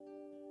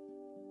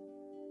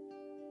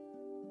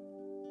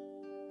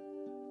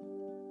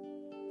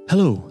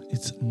Hello,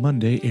 it's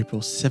Monday,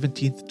 April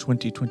 17th,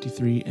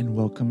 2023, and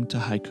welcome to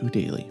Haiku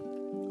Daily,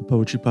 a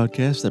poetry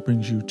podcast that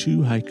brings you 2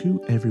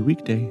 haiku every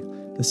weekday,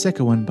 the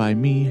second one by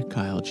me,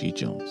 Kyle G.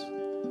 Jones.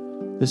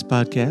 This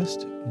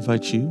podcast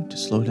invites you to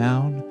slow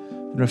down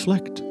and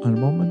reflect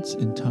on moments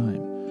in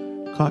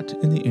time caught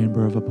in the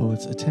amber of a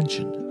poet's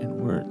attention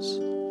and words.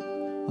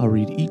 I'll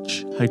read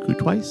each haiku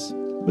twice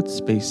with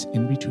space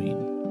in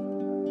between.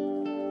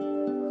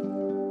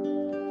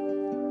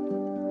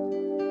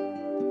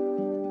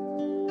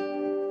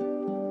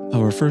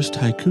 Our first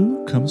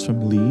haiku comes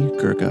from Lee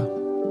Gurga.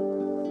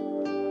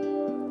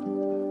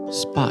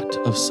 Spot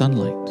of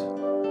sunlight.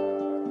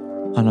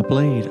 On a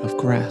blade of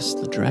grass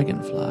the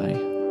dragonfly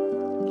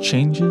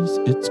changes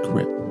its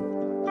grip.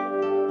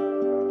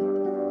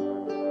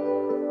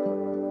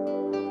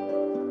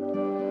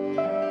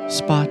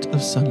 Spot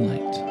of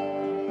sunlight.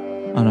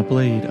 On a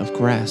blade of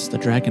grass the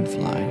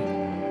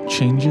dragonfly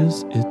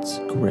changes its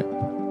grip.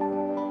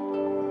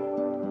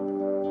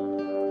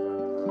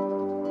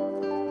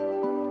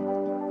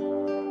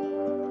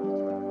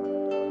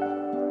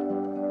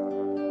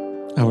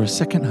 Our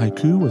second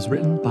haiku was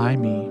written by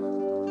me.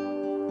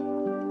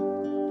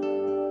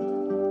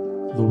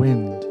 The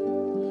wind,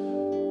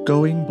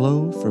 going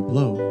blow for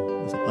blow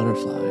with a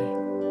butterfly.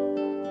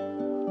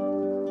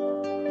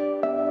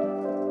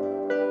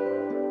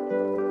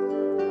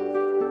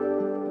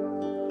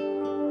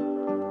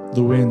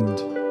 The wind,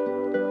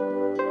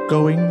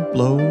 going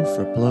blow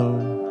for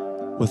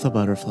blow with a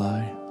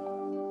butterfly.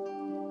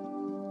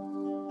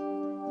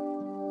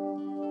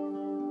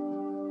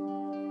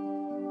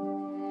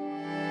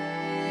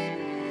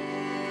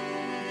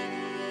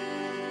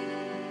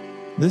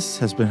 This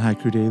has been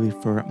Haiku Daily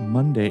for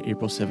Monday,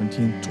 April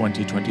 17th,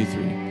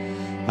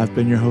 2023. I've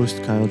been your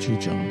host, Kyle G.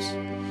 Jones.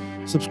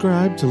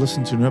 Subscribe to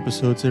listen to new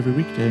episodes every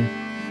weekday.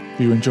 If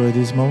you enjoy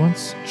these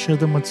moments, share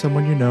them with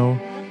someone you know,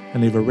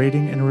 and leave a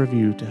rating and a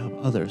review to help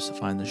others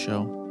find the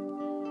show.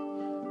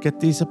 Get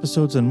these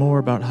episodes and more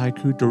about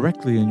haiku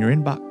directly in your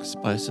inbox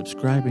by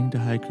subscribing to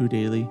Haiku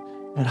Daily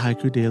at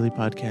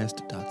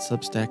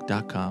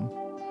haikudailypodcast.substack.com.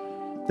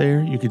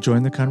 There, you can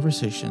join the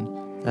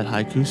conversation that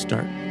haikus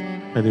start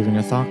by leaving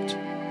a thought,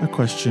 a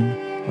question,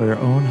 or your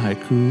own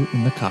haiku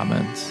in the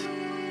comments.